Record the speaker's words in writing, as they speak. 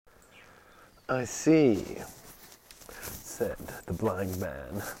I see, said the blind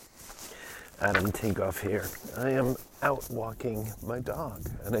man. Adam Tinkoff here. I am out walking my dog,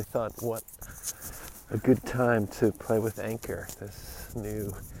 and I thought, what a good time to play with Anchor, this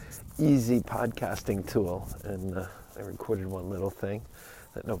new easy podcasting tool. And I recorded one little thing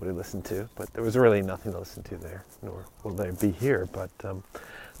that nobody listened to, but there was really nothing to listen to there, nor will they be here. But I'm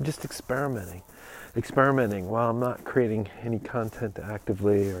just experimenting while I'm not creating any content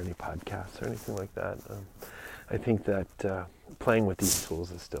actively or any podcasts or anything like that. I think that playing with these tools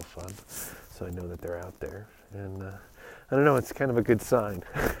is still fun, so I know that they're out there, and I don't know, it's kind of a good sign.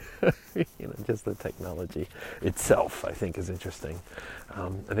 Just the technology itself, I think, is interesting.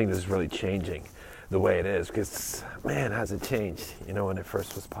 I think this is really changing the way it is, because, man, has it changed. When it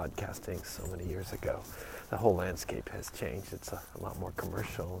first was podcasting so many years ago, the whole landscape has changed. It's a lot more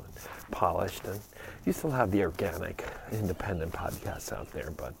commercial and polished, and you still have the organic, independent podcasts out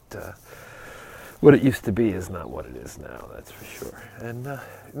there, but what it used to be is not what it is now, that's for sure. And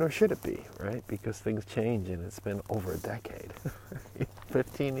nor should it be, right? Because things change, and it's been over a decade.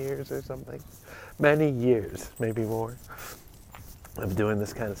 15 years or something. Many years, maybe more, of doing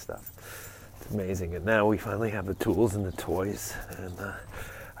this kind of stuff. It's amazing. And now we finally have the tools and the toys. And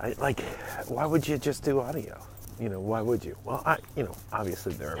why would you just do audio? Why would you? Well,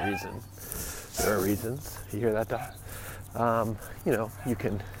 obviously there are reasons. There are reasons. You hear that, Doc?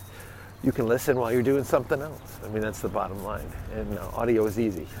 You can listen while you're doing something else. That's the bottom line. And audio is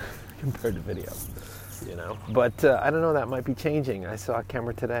easy compared to video, But I don't know, that might be changing. I saw a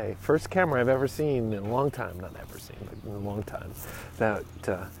camera today. First camera I've ever seen in a long time. Not ever seen, but in a long time. That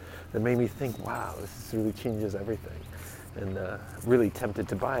made me think, wow, this really changes everything. And really tempted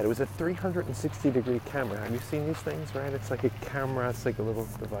to buy it. It was a 360-degree camera. Have you seen these things, right? It's like a camera. It's like a little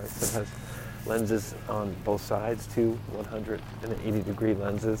device that has lenses on both sides, two 180-degree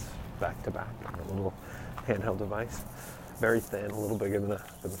lenses, back to back, a little handheld device, very thin, a little bigger than a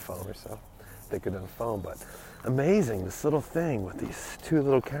phone or so, thicker than a phone, but amazing. This little thing with these two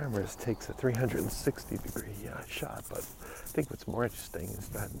little cameras takes a 360-degree shot. But I think what's more interesting is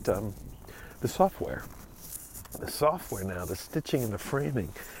that the software now, the stitching and the framing,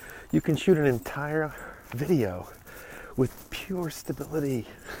 you can shoot an entire video with pure stability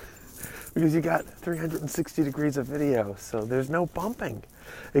because you got 360 degrees of video, so there's no bumping.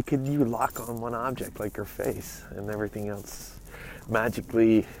 You lock on one object like your face, and everything else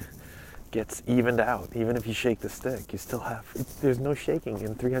magically gets evened out. Even if you shake the stick, you still have, there's no shaking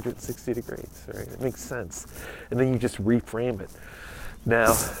in 360 degrees, right? It makes sense. And then you just reframe it.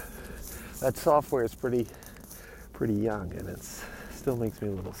 Now, that software is pretty young, and it still makes me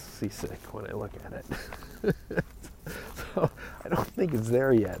a little seasick when I look at it. So I don't think it's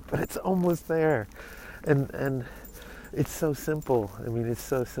there yet, but it's almost there. And it's so simple. It's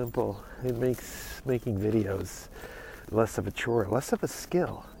so simple. It makes making videos less of a chore, less of a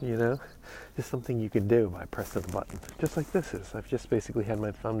skill, Just something you can do by pressing a button. Just like this is. I've just basically had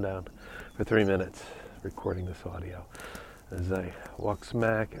my thumb down for 3 minutes recording this audio as I walk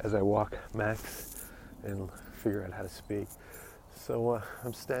Max and figure out how to speak. So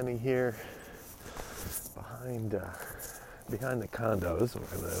I'm standing here behind the condos where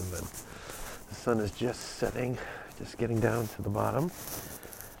I live, and the sun is just setting, just getting down to the bottom.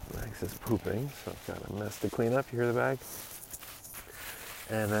 Max is pooping, so I've got a mess to clean up. You hear the bag?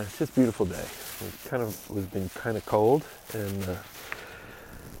 And it's just a beautiful day. It's been kind of cold and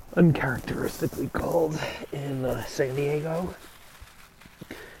uncharacteristically cold in San Diego,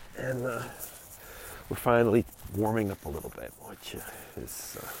 and we're finally warming up a little bit, which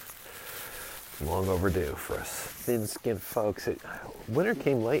is long overdue for us thin-skinned folks. Winter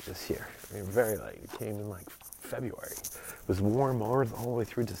came late this year. Very late. It came in like February. It was warm all the way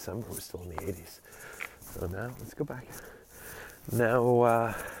through December. It was still in the 80s. So now, let's go back.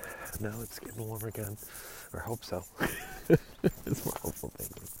 Now it's getting warm again. Or I hope so. It's more hopeful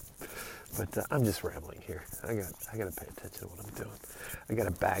thinking. But I'm just rambling here. I got to pay attention to what I'm doing. I got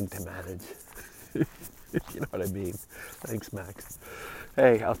a bag to manage. You know what I mean? Thanks, Max.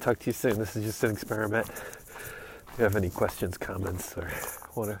 Hey, I'll talk to you soon. This is just an experiment. If you have any questions, comments, or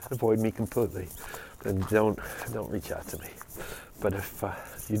want to avoid me completely, then don't reach out to me. But if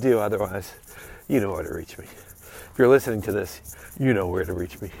you do, otherwise, you know where to reach me. If you're listening to this, you know where to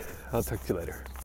reach me. I'll talk to you later.